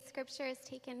scripture is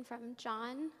taken from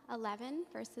John 11,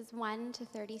 verses 1 to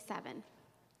 37.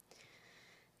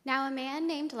 Now a man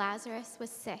named Lazarus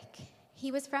was sick.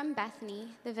 He was from Bethany,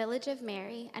 the village of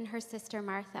Mary and her sister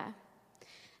Martha.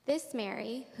 This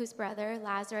Mary, whose brother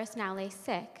Lazarus now lay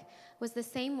sick, was the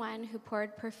same one who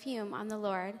poured perfume on the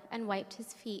Lord and wiped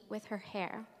his feet with her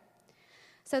hair.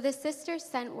 So the sisters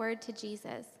sent word to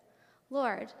Jesus,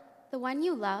 "Lord, the one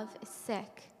you love is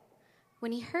sick."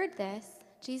 When he heard this,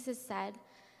 Jesus said,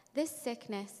 "This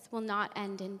sickness will not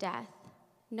end in death.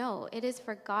 No, it is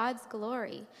for God's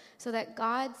glory, so that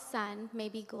God's Son may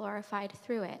be glorified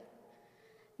through it."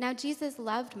 Now Jesus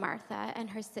loved Martha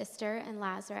and her sister and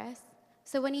Lazarus.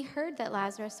 So when he heard that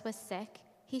Lazarus was sick,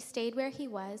 he stayed where he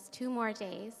was 2 more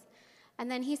days.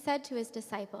 And then he said to his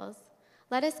disciples,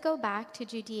 "Let us go back to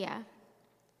Judea."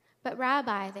 "But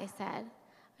Rabbi," they said,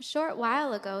 "a short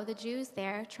while ago the Jews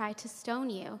there tried to stone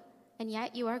you, and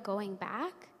yet you are going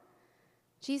back?"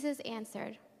 Jesus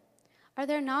answered, "Are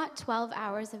there not 12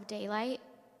 hours of daylight?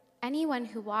 Anyone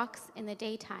who walks in the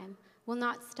daytime will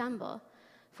not stumble,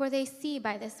 for they see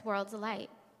by this world's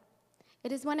light.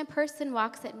 It is when a person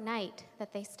walks at night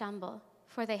that they stumble,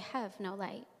 for they have no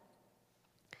light."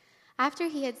 After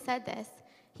he had said this,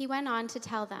 he went on to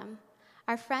tell them,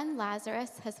 "Our friend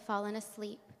Lazarus has fallen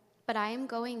asleep, but I am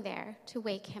going there to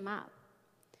wake him up."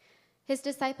 His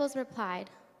disciples replied,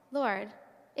 "Lord,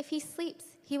 if he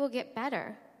sleeps, he will get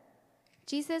better."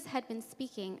 Jesus had been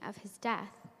speaking of his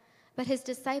death, but his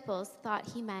disciples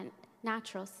thought he meant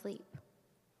natural sleep.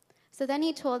 So then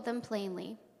he told them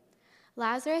plainly,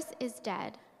 "Lazarus is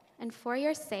dead, and for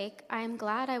your sake I am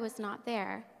glad I was not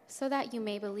there, so that you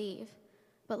may believe.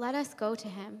 But let us go to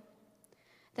him."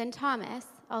 Then Thomas,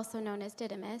 also known as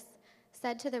Didymus,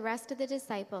 said to the rest of the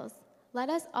disciples, "Let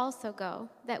us also go,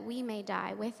 that we may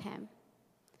die with him."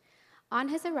 On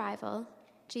his arrival,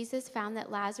 Jesus found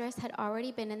that Lazarus had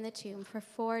already been in the tomb for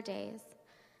 4 days.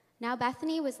 Now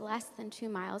Bethany was less than 2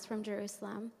 miles from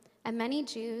Jerusalem, and many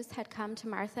Jews had come to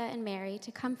Martha and Mary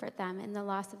to comfort them in the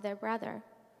loss of their brother.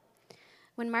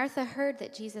 When Martha heard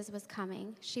that Jesus was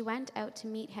coming, she went out to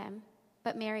meet him,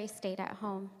 but Mary stayed at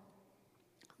home.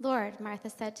 "Lord," Martha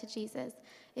said to Jesus,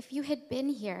 "if you had been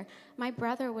here, my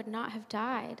brother would not have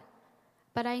died.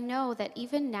 But I know that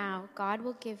even now God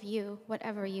will give you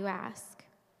whatever you ask."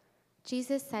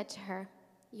 Jesus said to her,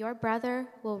 "Your brother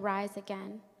will rise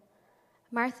again."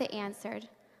 Martha answered,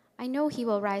 "I know he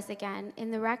will rise again in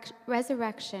the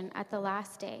resurrection at the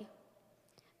last day."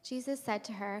 Jesus said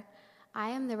to her, "I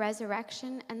am the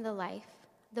resurrection and the life.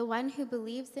 The one who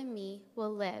believes in me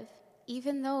will live,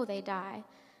 even though they die,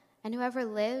 and whoever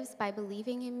lives by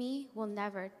believing in me will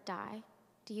never die.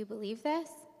 Do you believe this?"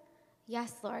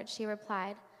 "Yes, Lord," she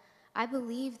replied. "I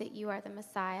believe that you are the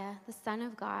Messiah, the Son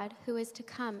of God, who is to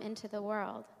come into the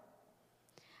world."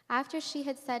 After she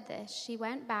had said this, she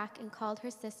went back and called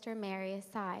her sister Mary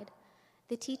aside.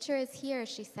 "The teacher is here,"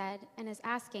 she said, "and is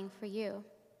asking for you."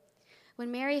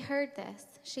 When Mary heard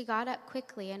this, she got up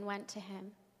quickly and went to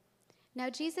him. Now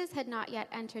Jesus had not yet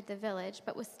entered the village,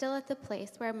 but was still at the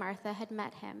place where Martha had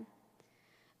met him.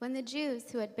 When the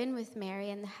Jews who had been with Mary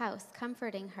in the house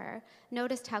comforting her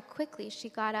noticed how quickly she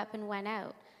got up and went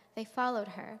out, they followed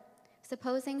her,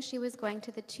 supposing she was going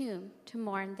to the tomb to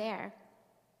mourn there.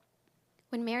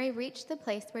 When Mary reached the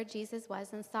place where Jesus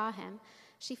was and saw him,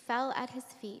 she fell at his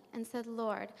feet and said,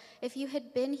 "Lord, if you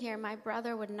had been here, my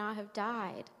brother would not have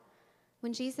died."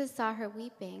 When Jesus saw her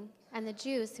weeping, and the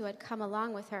Jews who had come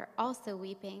along with her also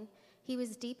weeping, he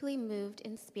was deeply moved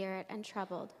in spirit and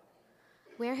troubled.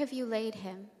 "Where have you laid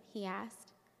him?" he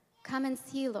asked. "Come and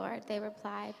see, Lord," they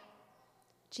replied.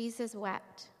 Jesus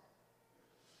wept.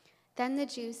 Then the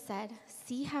Jews said,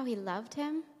 "See how he loved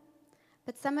him?"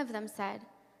 But some of them said,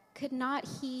 "Could not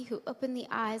he who opened the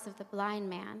eyes of the blind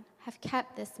man have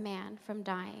kept this man from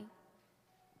dying?"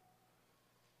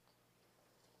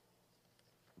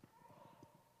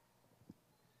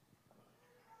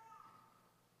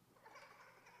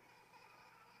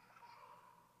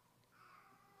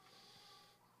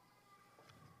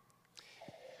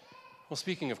 Well,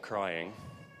 speaking of crying,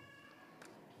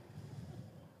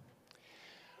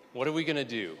 what are we going to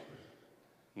do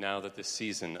now that the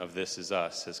season of This Is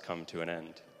Us has come to an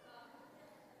end?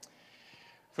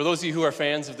 For those of you who are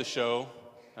fans of the show,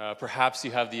 perhaps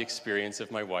you have the experience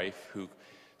of my wife who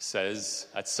says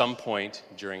at some point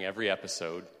during every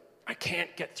episode, "I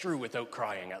can't get through without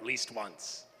crying at least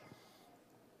once."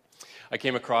 I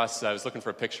was looking for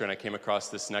a picture and I came across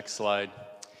this next slide.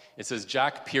 It says,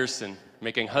 "Jack Pearson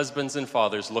making husbands and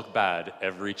fathers look bad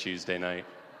every Tuesday night."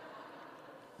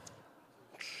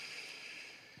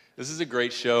 This is a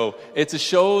great show. It's a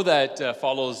show that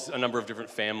follows a number of different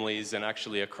families and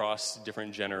actually across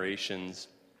different generations.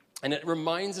 And it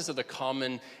reminds us of the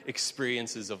common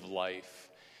experiences of life.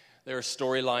 There are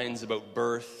storylines about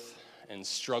birth and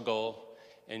struggle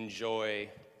and joy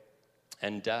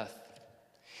and death.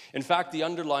 In fact, the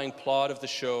underlying plot of the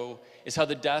show is how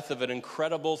the death of an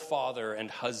incredible father and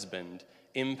husband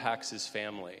impacts his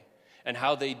family and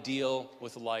how they deal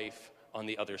with life on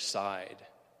the other side.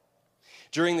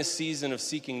 During the season of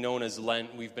Seeking known as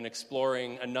Lent, we've been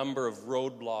exploring a number of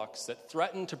roadblocks that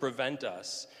threaten to prevent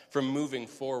us from moving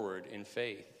forward in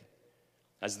faith.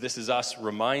 As This Is Us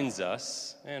reminds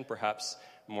us, and perhaps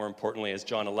more importantly, as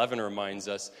John 11 reminds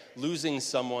us, losing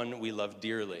someone we love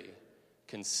dearly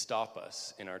can stop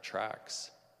us in our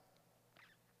tracks.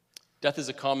 Death is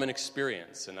a common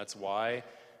experience, and that's why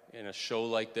in a show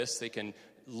like this, they can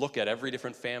look at every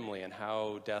different family and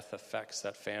how death affects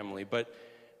that family. But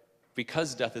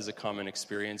because death is a common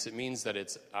experience, it means that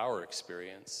it's our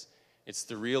experience. It's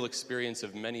the real experience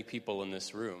of many people in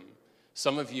this room.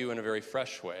 Some of you in a very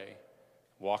fresh way,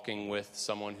 walking with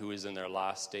someone who is in their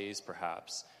last days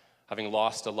perhaps, having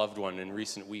lost a loved one in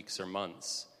recent weeks or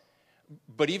months.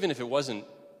 But even if it wasn't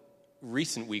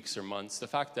recent weeks or months, the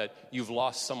fact that you've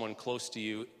lost someone close to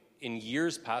you in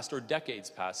years past or decades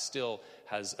past still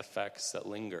has effects that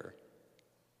linger.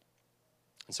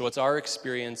 And so it's our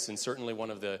experience, and certainly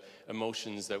one of the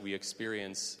emotions that we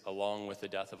experience along with the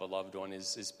death of a loved one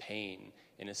is pain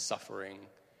and is suffering.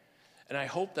 And I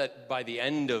hope that by the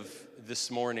end of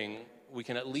this morning, we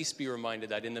can at least be reminded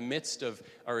that in the midst of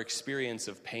our experience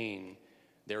of pain,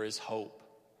 there is hope.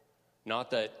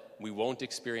 Not that we won't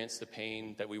experience the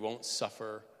pain, that we won't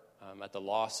suffer at the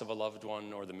loss of a loved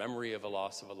one or the memory of a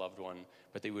loss of a loved one,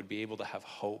 but they would be able to have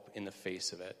hope in the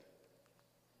face of it.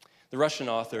 The Russian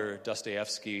author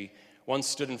Dostoevsky once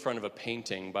stood in front of a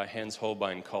painting by Hans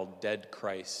Holbein called Dead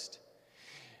Christ.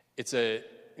 It's an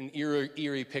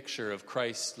eerie picture of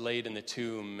Christ laid in the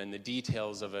tomb, and the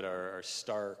details of it are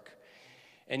stark.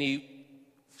 And he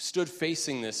stood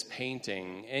facing this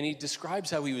painting, and he describes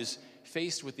how he was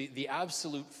faced with the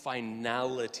absolute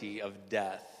finality of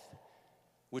death,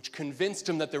 which convinced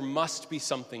him that there must be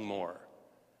something more.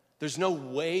 There's no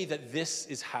way that this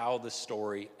is how the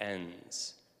story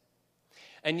ends.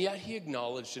 And yet he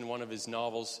acknowledged in one of his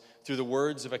novels, through the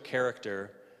words of a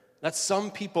character, that some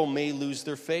people may lose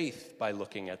their faith by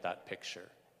looking at that picture.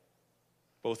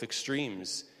 Both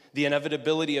extremes. The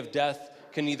inevitability of death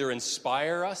can either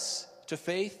inspire us to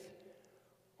faith,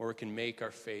 or it can make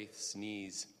our faith's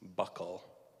knees buckle.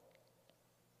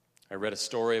 I read a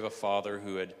story of a father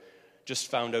who had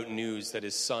just found out news that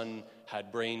his son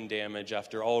had brain damage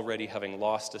after already having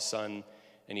lost a son.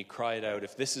 And he cried out,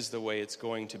 if this is the way it's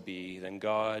going to be, then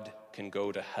God can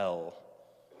go to hell.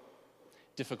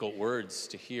 Difficult words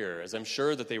to hear, as I'm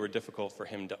sure that they were difficult for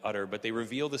him to utter, but they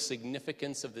reveal the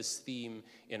significance of this theme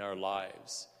in our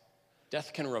lives.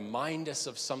 Death can remind us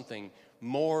of something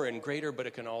more and greater, but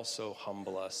it can also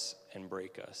humble us and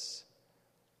break us.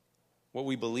 What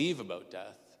we believe about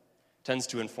death tends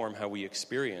to inform how we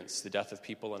experience the death of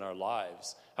people in our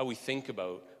lives, how we think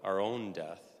about our own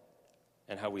death,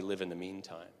 and how we live in the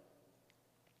meantime.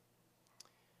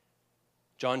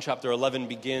 John chapter 11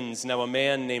 begins, now a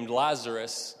man named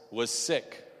Lazarus was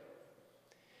sick.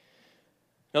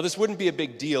 Now this wouldn't be a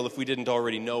big deal if we didn't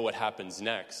already know what happens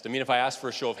next. I mean, if I asked for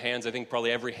a show of hands, I think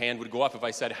probably every hand would go up if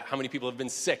I said how many people have been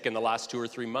sick in the last 2 or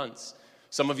 3 months.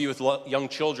 Some of you with young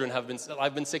children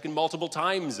I've been sick multiple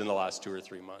times in the last 2 or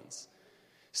 3 months.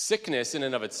 Sickness in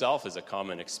and of itself is a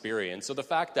common experience. So the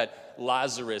fact that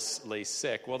Lazarus lay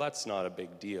sick, well, that's not a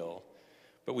big deal.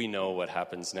 But we know what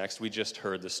happens next. We just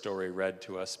heard the story read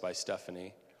to us by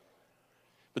Stephanie.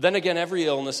 But then again, every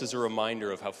illness is a reminder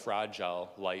of how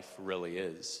fragile life really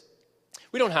is.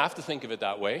 We don't have to think of it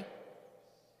that way.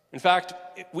 In fact,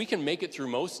 we can make it through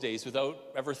most days without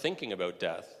ever thinking about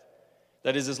death.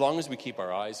 That is, as long as we keep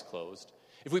our eyes closed.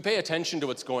 If we pay attention to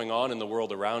what's going on in the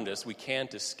world around us, we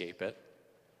can't escape it.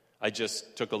 I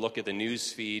just took a look at the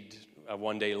news feed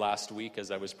one day last week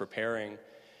as I was preparing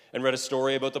and read a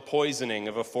story about the poisoning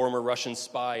of a former Russian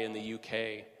spy in the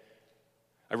UK.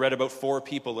 I read about 4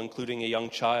 people, including a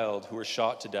young child, who were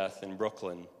shot to death in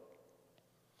Brooklyn.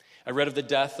 I read of the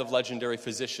death of legendary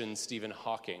physician Stephen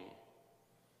Hawking.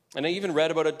 And I even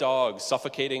read about a dog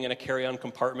suffocating in a carry-on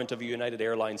compartment of a United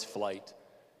Airlines flight.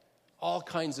 All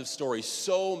kinds of stories,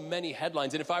 so many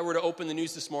headlines. And if I were to open the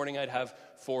news this morning, I'd have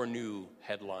 4 new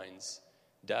headlines.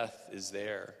 Death is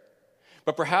there.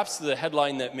 But perhaps the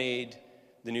headline that made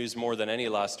the news more than any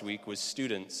last week was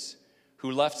students who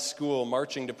left school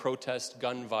marching to protest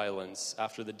gun violence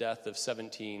after the death of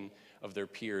 17 of their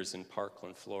peers in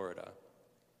Parkland, Florida.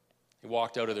 They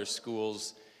walked out of their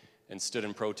schools and stood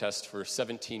in protest for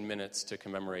 17 minutes to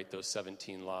commemorate those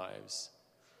 17 lives,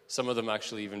 some of them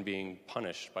actually even being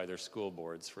punished by their school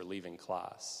boards for leaving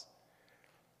class.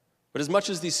 But as much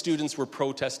as these students were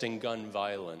protesting gun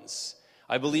violence,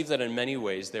 I believe that in many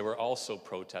ways they were also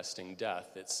protesting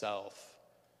death itself,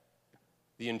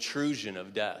 the intrusion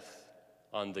of death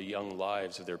on the young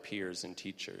lives of their peers and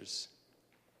teachers.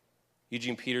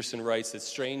 Eugene Peterson writes that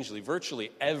strangely,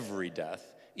 virtually every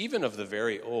death, even of the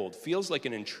very old, feels like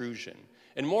an intrusion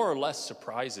and more or less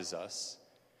surprises us.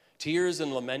 Tears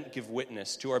and lament give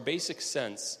witness to our basic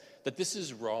sense that this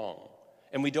is wrong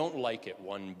and we don't like it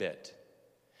one bit.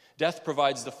 Death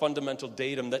provides the fundamental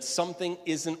datum that something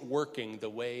isn't working the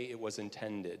way it was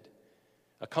intended,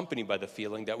 accompanied by the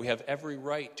feeling that we have every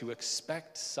right to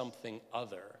expect something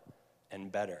other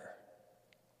and better.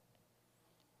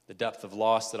 The depth of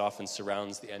loss that often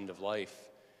surrounds the end of life,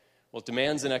 well, it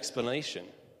demands an explanation.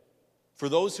 For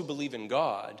those who believe in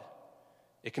God,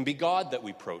 it can be God that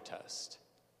we protest.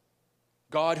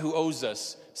 God who owes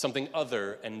us something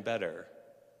other and better.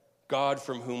 God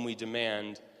from whom we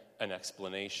demand an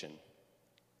explanation.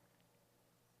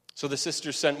 So the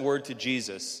sisters sent word to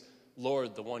Jesus,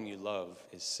 "Lord, the one you love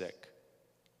is sick."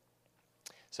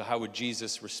 So how would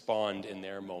Jesus respond in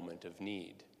their moment of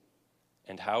need?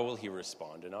 And how will he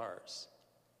respond in ours?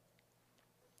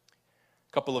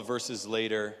 A couple of verses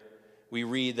later, we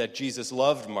read that Jesus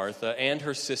loved Martha and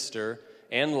her sister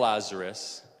and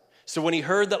Lazarus. So when he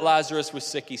heard that Lazarus was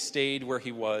sick, he stayed where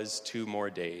he was 2 more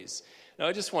days. Now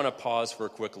I just want to pause for a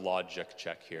quick logic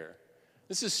check here.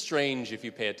 This is strange if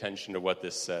you pay attention to what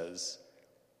this says.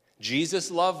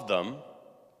 Jesus loved them,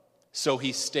 so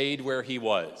he stayed where he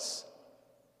was.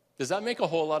 Does that make a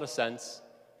whole lot of sense?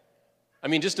 I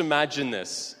mean, just imagine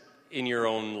this in your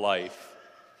own life.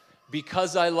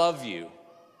 Because I love you,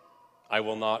 I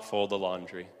will not fold the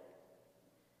laundry.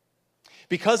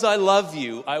 Because I love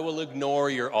you, I will ignore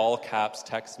your all caps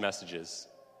text messages.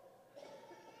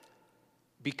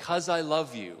 Because I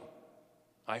love you,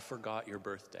 I forgot your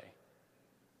birthday.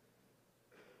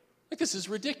 Like, this is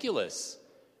ridiculous.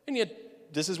 And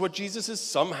yet, this is what Jesus is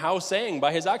somehow saying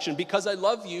by his action. Because I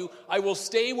love you, I will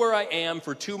stay where I am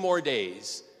for 2 more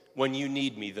days when you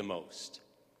need me the most.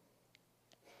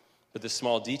 But this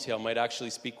small detail might actually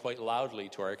speak quite loudly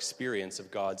to our experience of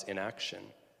God's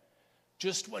inaction.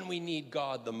 Just when we need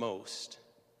God the most,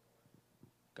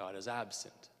 God is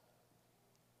absent.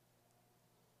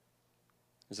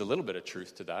 There's a little bit of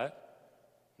truth to that.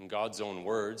 In God's own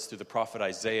words, through the prophet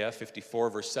Isaiah 54,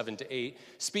 verse 7 to 8,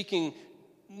 speaking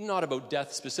not about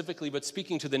death specifically, but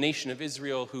speaking to the nation of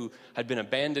Israel who had been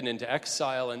abandoned into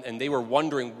exile, and they were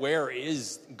wondering, where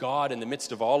is God in the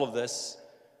midst of all of this?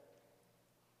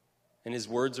 And his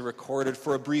words are recorded,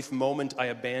 "For a brief moment I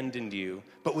abandoned you,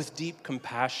 but with deep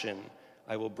compassion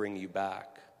I will bring you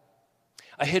back.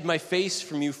 I hid my face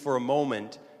from you for a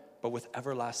moment, but with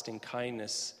everlasting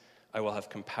kindness I will have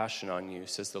compassion on you,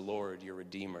 says the Lord, your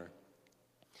Redeemer."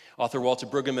 Author Walter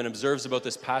Brueggemann observes about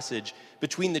this passage,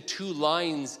 between the 2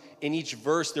 lines in each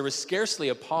verse, there was scarcely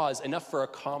a pause, enough for a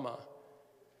comma.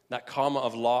 That comma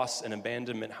of loss and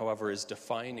abandonment, however, is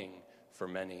defining for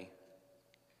many.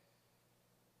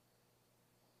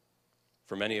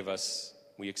 For many of us,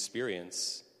 we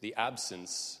experience the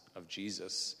absence of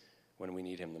Jesus when we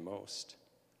need him the most.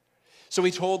 So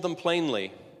he told them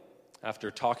plainly,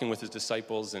 after talking with his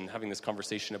disciples and having this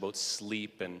conversation about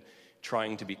sleep and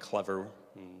trying to be clever,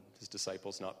 and his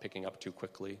disciples not picking up too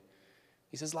quickly,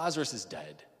 he says, "Lazarus is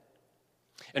dead.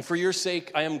 And for your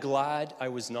sake, I am glad I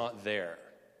was not there,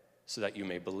 so that you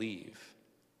may believe.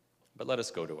 But let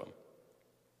us go to him."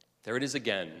 There it is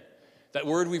again. That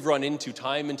word we've run into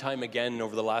time and time again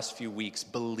over the last few weeks,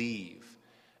 believe.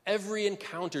 Every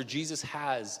encounter Jesus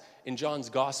has in John's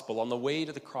gospel on the way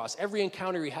to the cross, every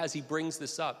encounter he has, he brings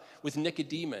this up. With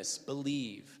Nicodemus,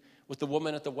 believe. With the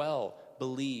woman at the well,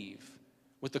 believe.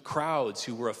 With the crowds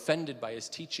who were offended by his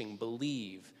teaching,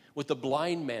 believe. With the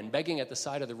blind man begging at the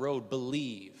side of the road,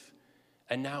 believe.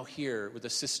 And now here with the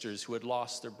sisters who had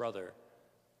lost their brother,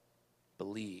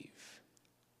 believe.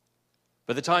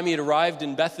 By the time he had arrived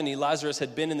in Bethany, Lazarus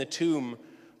had been in the tomb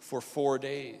for 4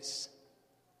 days.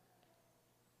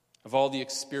 Of all the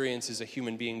experiences a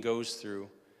human being goes through,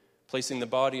 placing the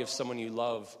body of someone you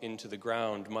love into the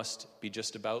ground must be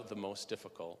just about the most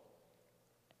difficult.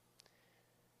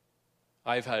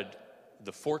 I've had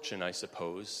the fortune, I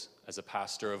suppose, as a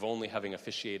pastor, of only having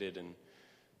officiated in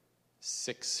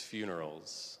 6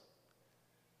 funerals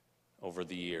over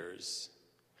the years.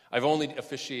 I've only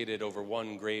officiated over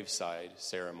 1 graveside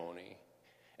ceremony.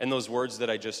 And those words that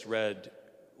I just read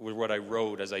were what I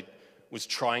wrote as I was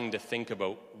trying to think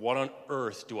about what on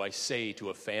earth do I say to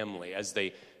a family as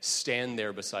they stand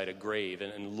there beside a grave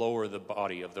and lower the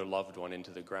body of their loved one into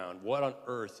the ground. What on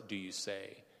earth do you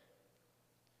say?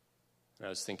 And I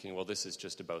was thinking, well, this is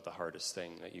just about the hardest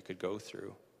thing that you could go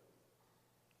through.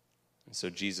 And so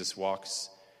Jesus walks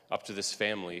up to this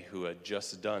family who had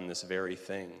just done this very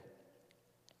thing.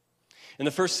 And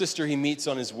the first sister he meets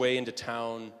on his way into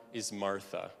town is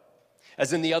Martha.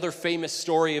 As in the other famous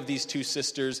story of these two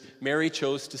sisters, Mary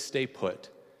chose to stay put.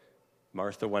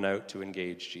 Martha went out to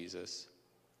engage Jesus.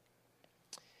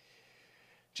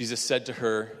 Jesus said to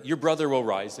her, "Your brother will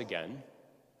rise again."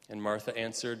 And Martha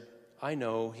answered, "I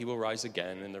know he will rise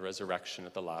again in the resurrection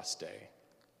at the last day."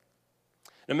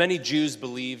 Now, many Jews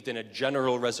believed in a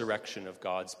general resurrection of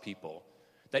God's people,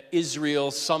 that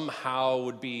Israel somehow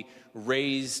would be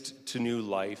raised to new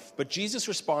life. But Jesus'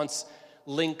 response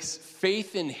links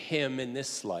faith in him in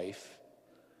this life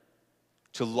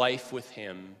to life with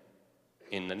him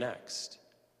in the next.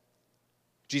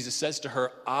 Jesus says to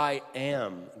her, "I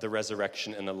am the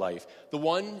resurrection and the life. The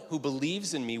one who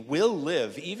believes in me will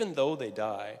live even though they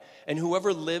die, and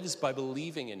whoever lives by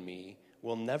believing in me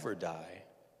will never die."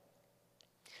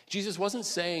 Jesus wasn't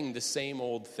saying the same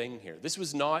old thing here. This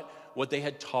was not what they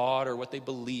had taught or what they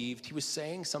believed. He was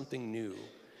saying something new.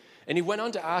 And he went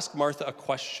on to ask Martha a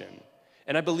question.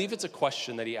 And I believe it's a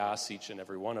question that he asks each and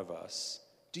every one of us.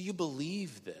 Do you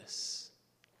believe this?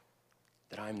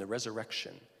 That I am the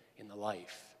resurrection and the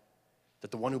life.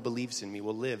 That the one who believes in me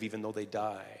will live even though they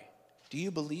die. Do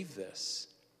you believe this?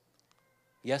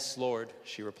 "Yes, Lord,"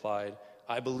 she replied.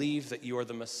 "I believe that you are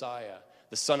the Messiah,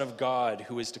 the Son of God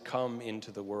who is to come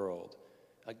into the world."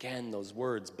 Again, those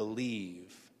words,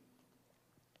 believe.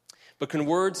 But can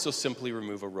words so simply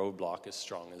remove a roadblock as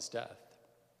strong as death?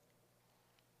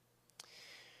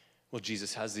 Well,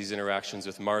 Jesus has these interactions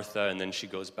with Martha, and then she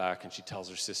goes back and she tells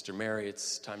her sister Mary,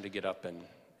 it's time to get up and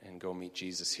go meet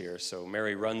Jesus here. So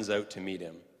Mary runs out to meet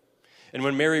him. And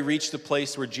when Mary reached the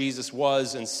place where Jesus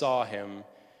was and saw him,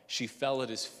 she fell at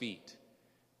his feet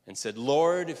and said,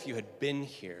 "Lord, if you had been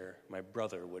here, my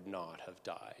brother would not have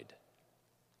died."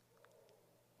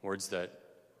 Words that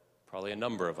probably a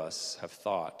number of us have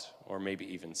thought or maybe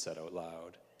even said out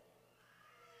loud.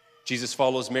 Jesus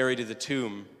follows Mary to the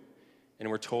tomb, and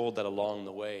we're told that along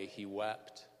the way he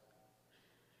wept.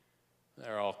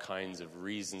 There are all kinds of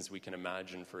reasons we can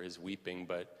imagine for his weeping,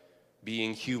 but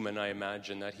being human, I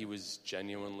imagine that he was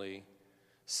genuinely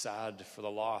sad for the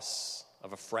loss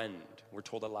of a friend. We're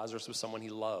told that Lazarus was someone he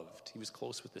loved. He was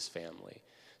close with his family.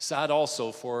 Sad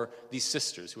also for these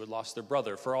sisters who had lost their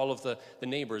brother, for all of the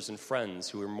neighbors and friends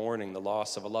who were mourning the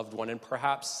loss of a loved one, and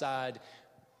perhaps sad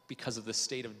because of the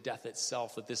state of death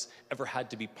itself, that this ever had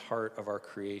to be part of our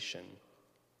creation.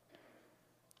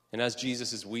 And as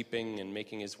Jesus is weeping and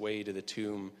making his way to the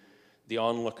tomb, the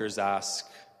onlookers ask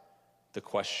the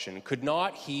question, could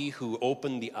not he who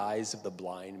opened the eyes of the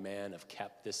blind man have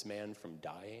kept this man from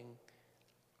dying?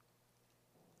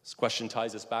 This question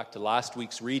ties us back to last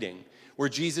week's reading, where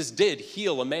Jesus did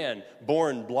heal a man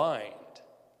born blind.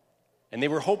 And they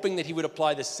were hoping that he would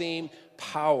apply the same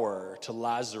power to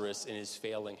Lazarus in his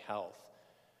failing health.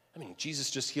 I mean,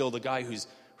 Jesus just healed a guy who's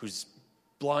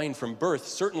blind from birth.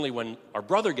 Certainly when our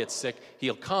brother gets sick,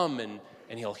 he'll come and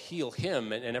he'll heal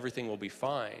him and everything will be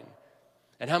fine.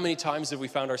 And how many times have we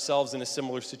found ourselves in a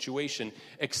similar situation,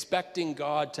 expecting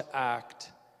God to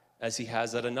act as he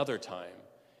has at another time,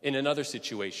 in another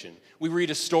situation? We read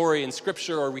a story in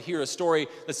Scripture, or we hear a story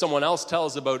that someone else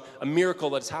tells about a miracle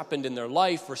that's happened in their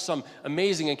life or some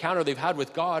amazing encounter they've had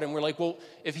with God, and we're like, well,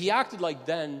 if he acted like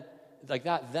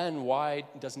that, then why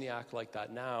doesn't he act like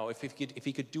that now? If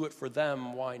he could do it for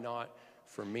them, why not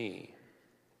for me?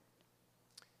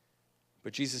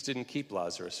 But Jesus didn't keep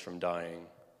Lazarus from dying.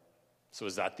 So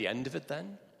is that the end of it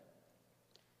then?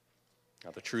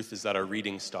 Now, the truth is that our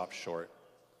reading stopped short.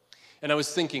 And I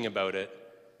was thinking about it,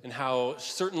 and how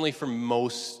certainly for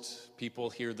most people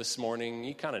here this morning,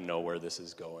 you kind of know where this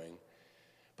is going.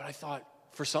 But I thought,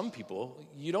 for some people,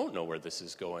 you don't know where this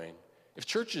is going. If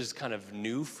church is kind of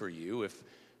new for you, if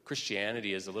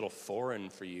Christianity is a little foreign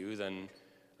for you, then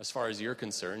as far as you're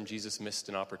concerned, Jesus missed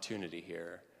an opportunity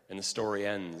here. And the story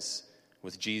ends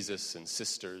with Jesus and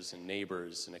sisters and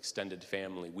neighbors and extended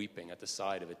family weeping at the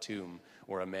side of a tomb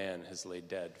where a man has laid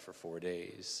dead for 4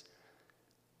 days.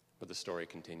 But the story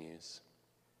continues.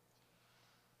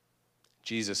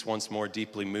 Jesus, once more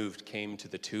deeply moved, came to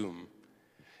the tomb.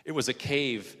 It was a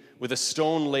cave with a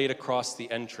stone laid across the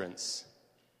entrance.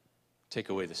 "Take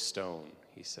away the stone,"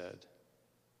 he said.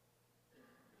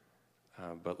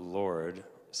 But Lord,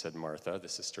 said Martha, the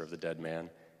sister of the dead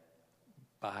man,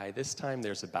 by this time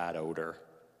there's a bad odor,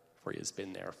 for he has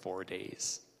been there 4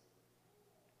 days."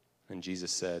 And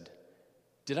Jesus said,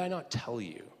 "Did I not tell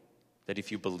you that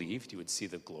if you believed, you would see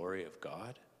the glory of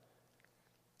God?"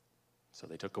 So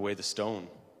they took away the stone.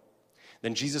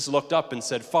 Then Jesus looked up and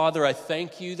said, "Father, I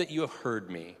thank you that you have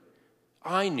heard me.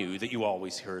 I knew that you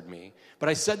always heard me, but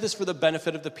I said this for the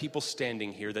benefit of the people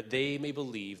standing here, that they may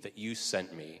believe that you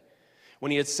sent me."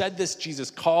 When he had said this, Jesus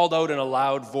called out in a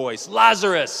loud voice,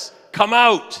 "Lazarus, come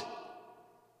out!"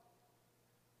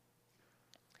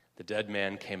 The dead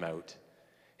man came out,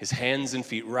 his hands and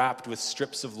feet wrapped with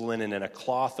strips of linen and a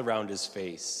cloth around his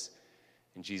face.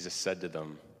 And Jesus said to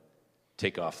them,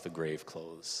 "Take off the grave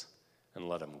clothes and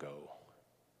let him go."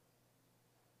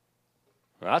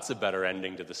 Well, that's a better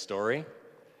ending to the story.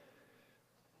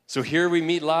 So here we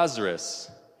meet Lazarus,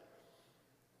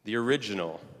 the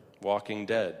original walking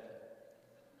dead.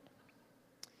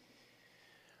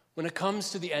 When it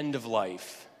comes to the end of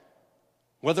life,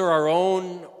 whether our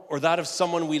own or that of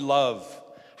someone we love,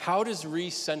 how does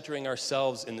recentering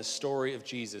ourselves in the story of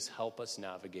Jesus help us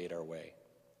navigate our way?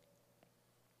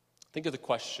 Think of the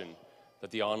question that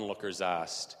the onlookers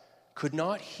asked. Could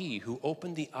not he who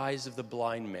opened the eyes of the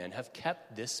blind man have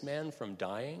kept this man from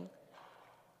dying?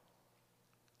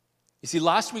 You see,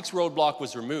 last week's roadblock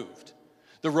was removed.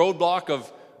 The roadblock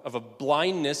of a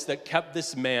blindness that kept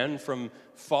this man from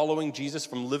following Jesus,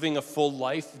 from living a full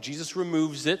life. Jesus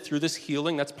removes it through this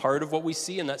healing. That's part of what we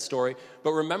see in that story.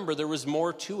 But remember, there was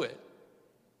more to it.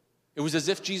 It was as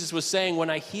if Jesus was saying, when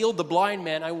I healed the blind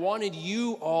man, I wanted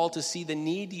you all to see the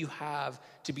need you have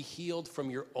to be healed from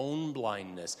your own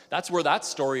blindness. That's where that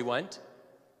story went.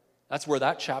 That's where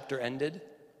that chapter ended.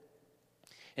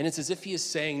 And it's as if he is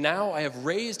saying, now I have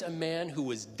raised a man who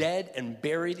was dead and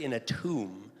buried in a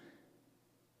tomb.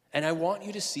 And I want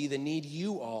you to see the need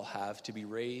you all have to be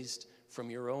raised from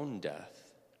your own death.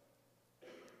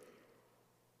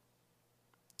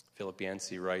 Philip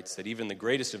Yancey writes that even the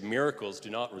greatest of miracles do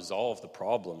not resolve the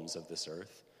problems of this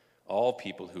earth. All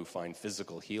people who find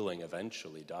physical healing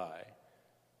eventually die.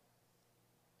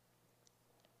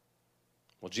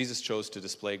 Well, Jesus chose to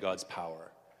display God's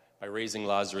power by raising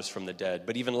Lazarus from the dead.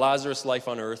 But even Lazarus' life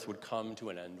on earth would come to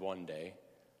an end one day.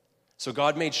 So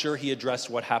God made sure he addressed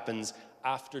what happens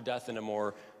after death in a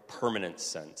more permanent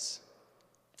sense.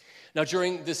 Now,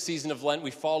 during this season of Lent, we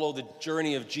follow the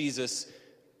journey of Jesus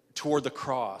toward the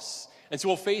cross. And so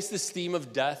we'll face this theme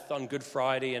of death on Good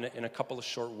Friday in a couple of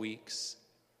short weeks.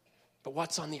 But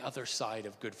what's on the other side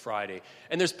of Good Friday?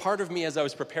 And there's part of me, as I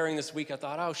was preparing this week, I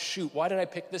thought, oh, shoot, why did I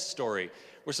pick this story?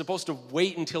 We're supposed to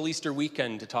wait until Easter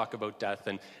weekend to talk about death.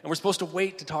 And we're supposed to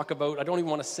wait to talk about, I don't even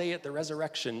want to say it, the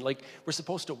resurrection. Like, we're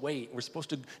supposed to wait. We're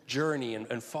supposed to journey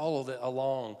and follow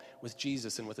along with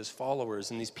Jesus and with his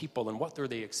followers and these people and what are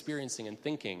they experiencing and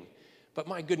thinking. But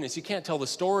my goodness, you can't tell the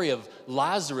story of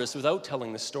Lazarus without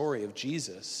telling the story of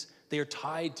Jesus. They are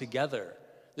tied together.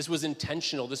 This was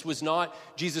intentional. This was not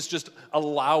Jesus just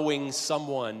allowing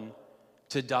someone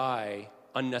to die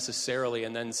unnecessarily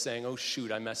and then saying, oh,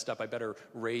 shoot, I messed up. I better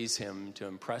raise him to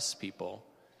impress people.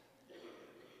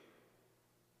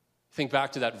 Think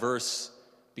back to that verse,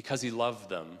 because he loved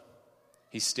them,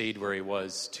 he stayed where he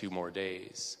was 2 more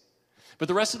days. But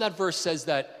the rest of that verse says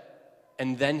that,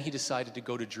 and then he decided to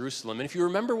go to Jerusalem. And if you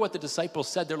remember what the disciples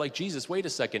said, they're like, Jesus, wait a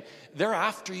second. They're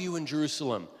after you in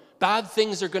Jerusalem. Bad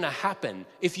things are going to happen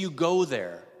if you go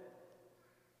there.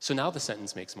 So now the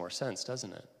sentence makes more sense,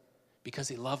 doesn't it? Because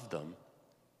he loved them.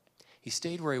 He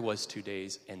stayed where he was 2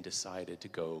 days and decided to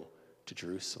go to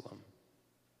Jerusalem.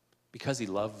 Because he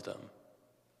loved them,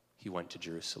 he went to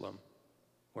Jerusalem,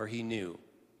 where he knew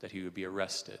that he would be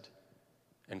arrested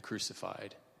and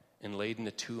crucified and laid in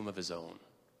a tomb of his own.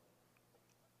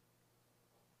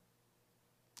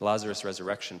 Lazarus'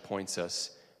 resurrection points us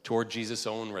toward Jesus'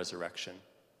 own resurrection.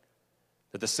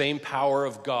 That the same power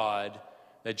of God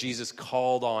that Jesus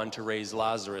called on to raise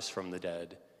Lazarus from the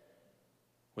dead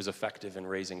was effective in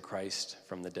raising Christ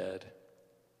from the dead.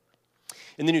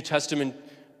 In the New Testament,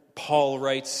 Paul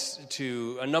writes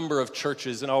to a number of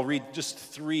churches, and I'll read just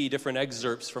 3 different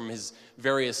excerpts from his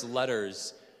various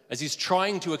letters, as he's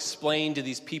trying to explain to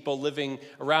these people living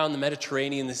around the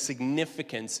Mediterranean the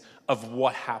significance of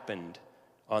what happened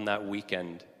on that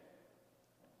weekend.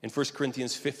 In 1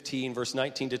 Corinthians 15, verse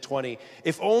 19 to 20,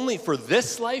 if only for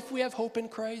this life we have hope in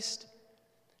Christ,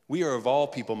 we are of all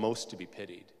people most to be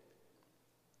pitied.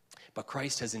 But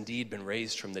Christ has indeed been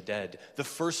raised from the dead, the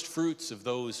first fruits of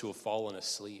those who have fallen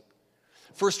asleep.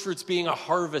 First fruits being a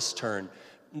harvest turn,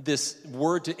 this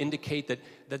word to indicate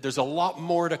that there's a lot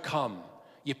more to come.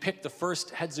 You pick the first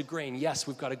heads of grain. Yes,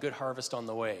 we've got a good harvest on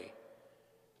the way.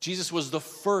 Jesus was the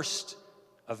first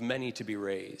of many to be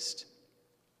raised.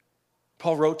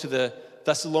 Paul wrote to the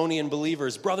Thessalonian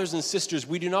believers, "Brothers and sisters,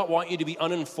 we do not want you to be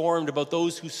uninformed about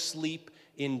those who sleep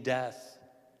in death,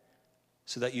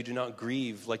 so that you do not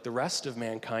grieve like the rest of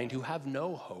mankind who have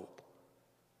no hope.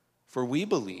 For we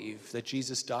believe that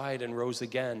Jesus died and rose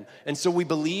again, and so we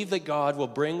believe that God will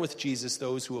bring with Jesus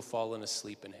those who have fallen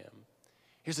asleep in him."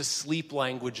 Here's a sleep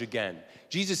language again.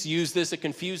 Jesus used this, it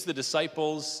confused the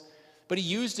disciples, but he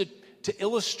used it to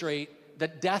illustrate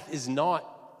that death is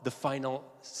not the final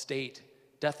state.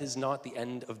 Death is not the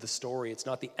end of the story. It's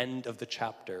not the end of the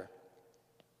chapter.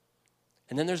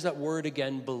 And then there's that word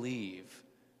again, believe.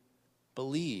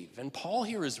 Believe. And Paul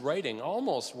here is writing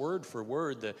almost word for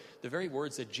word the very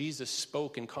words that Jesus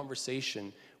spoke in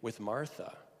conversation with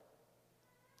Martha.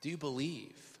 Do you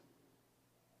believe?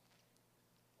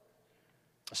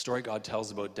 A story God tells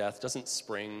about death doesn't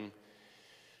spring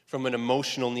from an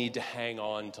emotional need to hang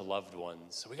on to loved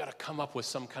ones. So we got to come up with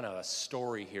some kind of a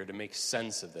story here to make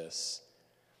sense of this.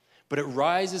 But it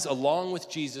rises along with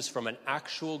Jesus from an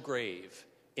actual grave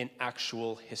in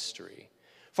actual history.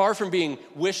 Far from being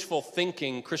wishful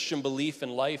thinking, Christian belief in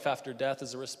life after death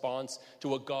is a response to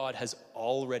what God has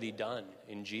already done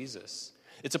in Jesus.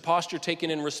 It's a posture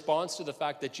taken in response to the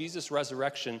fact that Jesus'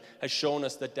 resurrection has shown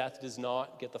us that death does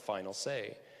not get the final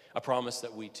say, a promise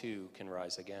that we too can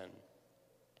rise again.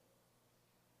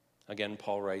 Again,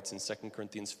 Paul writes in 2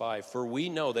 Corinthians 5, "For we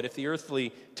know that if the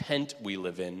earthly tent we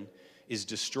live in is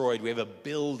destroyed, we have a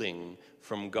building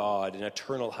from God, an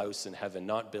eternal house in heaven,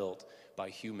 not built by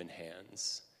human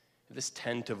hands." If this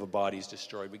tent of a body is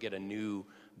destroyed, we get a new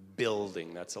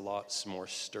building that's a lot more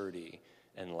sturdy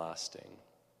and lasting.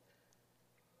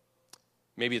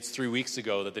 Maybe it's 3 weeks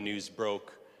ago that the news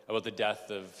broke about the death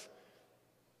of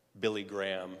Billy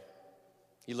Graham.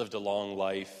 He lived a long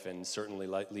life and certainly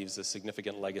leaves a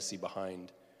significant legacy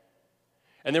behind.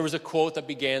 And there was a quote that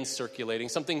began circulating,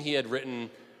 something he had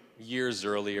written years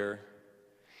earlier.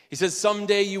 He says,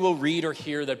 "Someday you will read or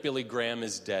hear that Billy Graham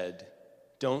is dead.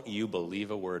 Don't you believe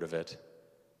a word of it.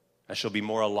 I shall be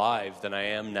more alive than I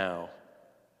am now.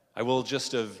 I will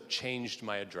just have changed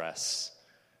my address.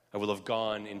 I will have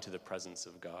gone into the presence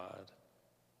of God.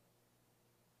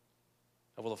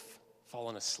 I will have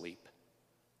fallen asleep.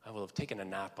 I will have taken a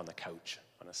nap on the couch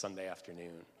on a Sunday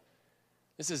afternoon."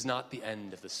 This is not the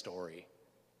end of the story.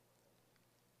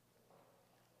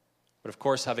 But of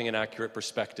course, having an accurate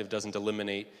perspective doesn't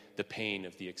eliminate the pain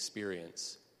of the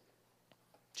experience.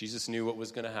 Jesus knew what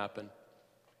was going to happen.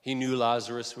 He knew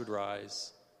Lazarus would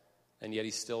rise, and yet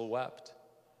he still wept.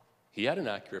 He had an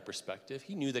accurate perspective.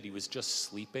 He knew that he was just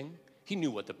sleeping. He knew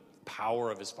what the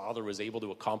power of his Father was able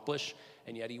to accomplish,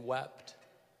 and yet he wept.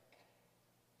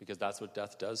 Because that's what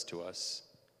death does to us.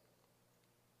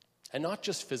 And not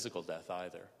just physical death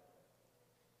either.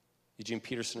 Eugene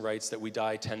Peterson writes that we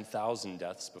die 10,000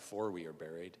 deaths before we are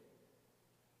buried.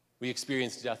 We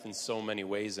experience death in so many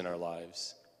ways in our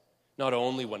lives. Not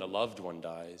only when a loved one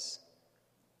dies,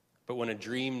 but when a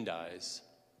dream dies,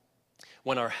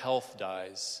 when our health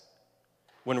dies,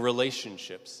 when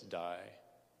relationships die,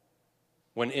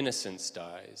 when innocence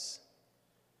dies,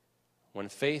 when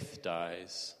faith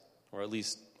dies, or at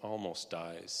least almost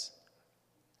dies.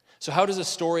 So how does a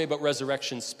story about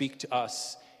resurrection speak to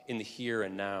us in the here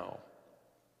and now?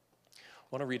 I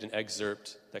want to read an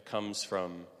excerpt that comes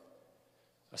from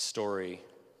a story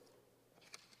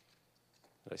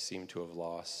that I seem to have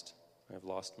lost. I've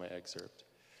lost my excerpt.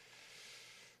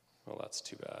 Well, that's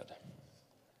too bad,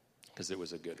 because it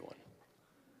was a good one.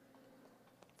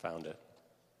 Found it.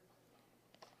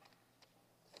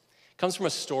 It comes from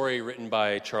a story written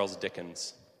by Charles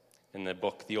Dickens in the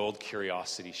book The Old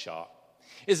Curiosity Shop.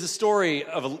 It's the story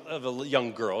of a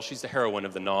young girl. She's the heroine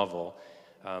of the novel.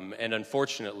 And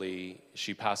unfortunately,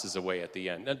 she passes away at the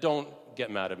end. Now, don't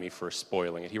get mad at me for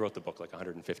spoiling it. He wrote the book like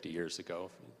 150 years ago.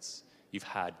 You've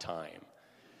had time.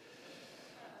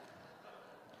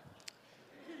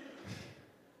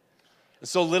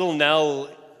 So little Nell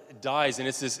dies, and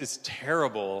it's this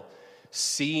terrible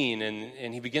scene,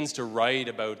 and he begins to write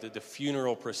about the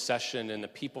funeral procession and the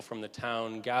people from the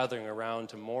town gathering around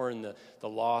to mourn the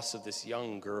loss of this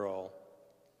young girl.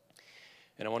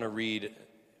 And I want to read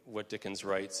what Dickens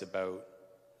writes about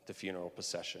the funeral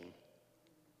procession.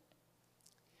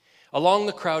 "Along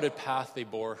the crowded path they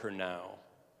bore her now,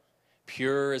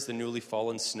 pure as the newly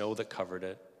fallen snow that covered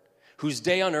it, whose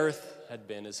day on earth had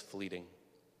been as fleeting.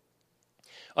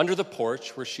 Under the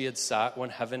porch where she had sat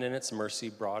when heaven in its mercy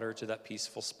brought her to that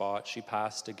peaceful spot, she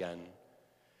passed again,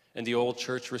 and the old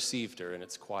church received her in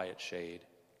its quiet shade.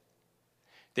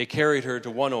 They carried her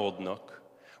to one old nook,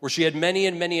 where she had many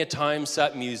and many a time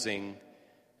sat musing,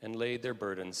 and laid their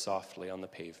burdens softly on the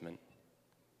pavement.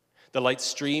 The light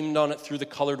streamed on it through the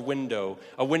colored window,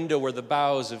 a window where the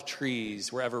boughs of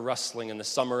trees were ever rustling in the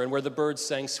summer and where the birds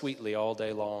sang sweetly all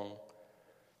day long.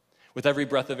 With every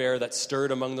breath of air that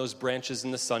stirred among those branches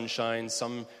in the sunshine,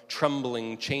 some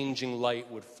trembling, changing light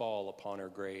would fall upon her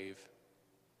grave.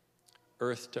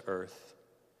 Earth to earth,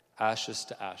 ashes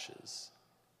to ashes,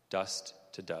 dust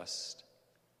to dust.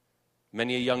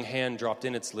 Many a young hand dropped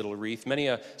in its little wreath. Many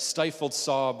a stifled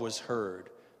sob was heard.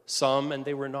 Some, and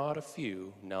they were not a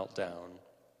few, knelt down.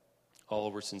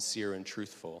 All were sincere and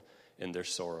truthful in their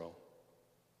sorrow.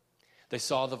 They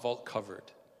saw the vault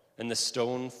covered and the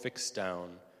stone fixed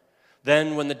down.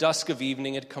 Then, when the dusk of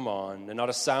evening had come on, and not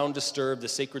a sound disturbed the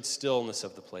sacred stillness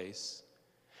of the place,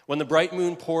 when the bright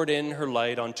moon poured in her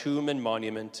light on tomb and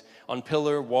monument, on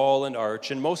pillar, wall, and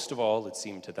arch, and most of all, it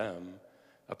seemed to them,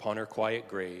 upon her quiet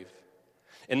grave,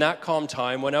 in that calm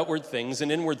time, when outward things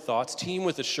and inward thoughts teem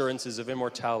with assurances of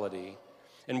immortality,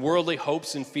 and worldly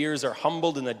hopes and fears are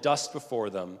humbled in the dust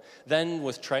before them, then,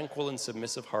 with tranquil and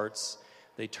submissive hearts,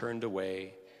 they turned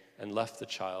away and left the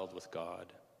child with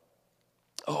God.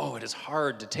 Oh, it is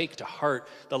hard to take to heart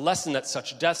the lesson that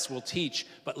such deaths will teach,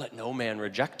 but let no man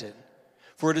reject it.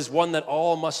 For it is one that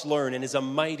all must learn and is a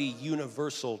mighty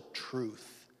universal truth.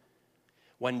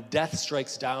 When death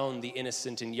strikes down the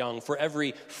innocent and young, for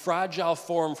every fragile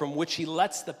form from which he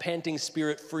lets the panting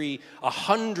spirit free,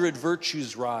 100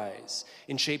 virtues rise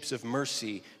in shapes of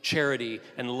mercy, charity,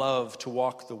 and love to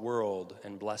walk the world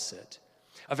and bless it.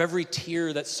 Of every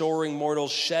tear that soaring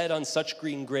mortals shed on such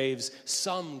green graves,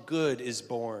 some good is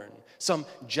born, some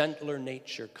gentler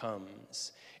nature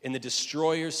comes. In the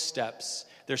destroyer's steps,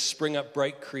 there spring up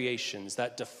bright creations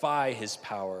that defy his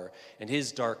power, and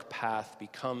his dark path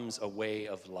becomes a way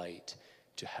of light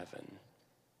to heaven.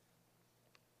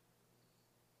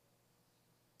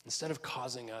 Instead of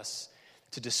causing us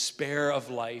to despair of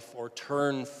life or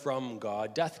turn from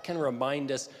God, death can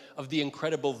remind us of the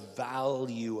incredible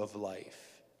value of life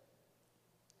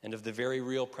and of the very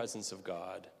real presence of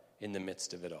God in the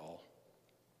midst of it all.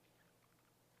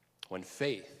 When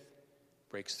faith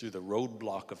breaks through the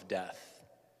roadblock of death,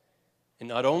 it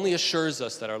not only assures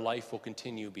us that our life will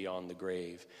continue beyond the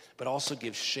grave, but also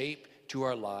gives shape to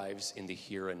our lives in the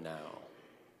here and now.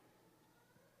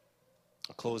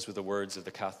 I'll close with the words of the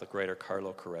Catholic writer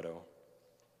Carlo Coretto.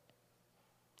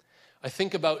 I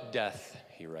think about death,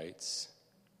 he writes.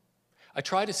 I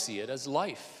try to see it as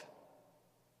life,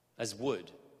 as wood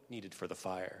needed for the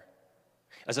fire,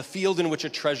 as a field in which a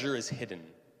treasure is hidden,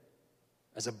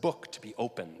 as a book to be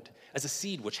opened, as a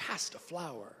seed which has to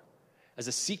flower, as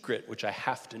a secret which I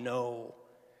have to know,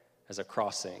 as a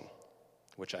crossing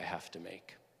which I have to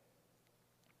make.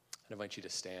 I invite you to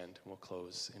stand, and we'll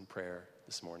close in prayer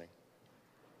this morning.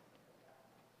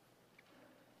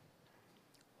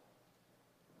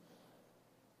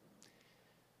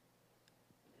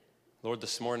 Lord,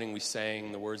 this morning we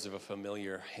sang the words of a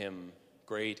familiar hymn,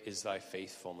 "Great is thy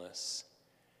faithfulness."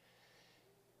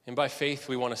 And by faith,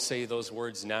 we want to say those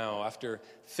words now, after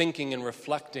thinking and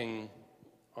reflecting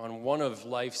on one of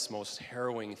life's most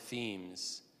harrowing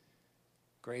themes.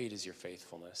 Great is your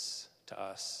faithfulness to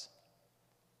us.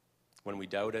 When we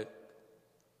doubt it,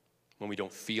 when we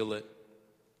don't feel it,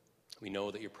 we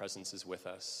know that your presence is with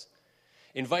us,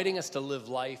 inviting us to live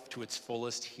life to its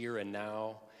fullest here and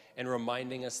now, and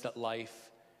reminding us that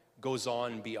life goes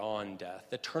on beyond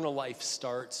death. Eternal life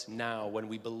starts now when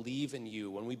we believe in you,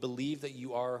 when we believe that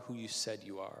you are who you said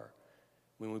you are,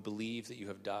 when we believe that you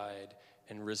have died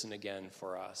and risen again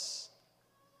for us.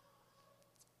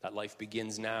 That life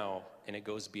begins now, and it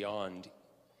goes beyond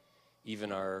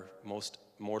even our most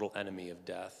mortal enemy of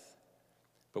death.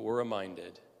 But we're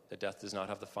reminded that death does not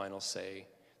have the final say.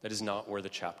 That is not where the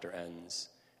chapter ends,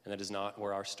 and that is not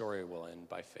where our story will end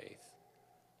by faith.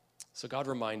 So God,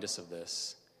 remind us of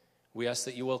this. We ask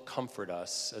that you will comfort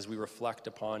us as we reflect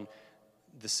upon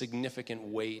the significant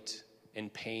weight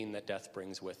and pain that death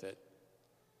brings with it,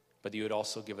 but that you would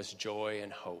also give us joy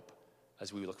and hope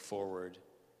as we look forward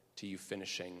to you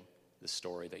finishing the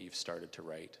story that you've started to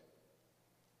write.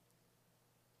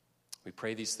 We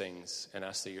pray these things and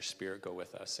ask that your Spirit go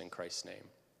with us in Christ's name.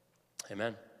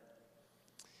 Amen.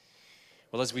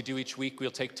 Well, as we do each week,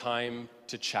 we'll take time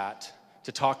to chat,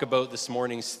 to talk about this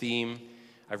morning's theme.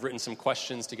 I've written some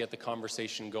questions to get the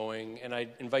conversation going, and I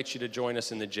invite you to join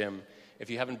us in the gym. If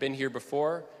you haven't been here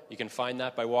before, you can find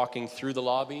that by walking through the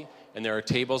lobby, and there are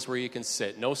tables where you can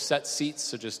sit. No set seats,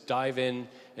 so just dive in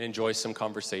and enjoy some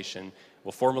conversation.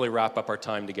 We'll formally wrap up our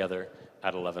time together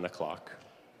at 11 o'clock.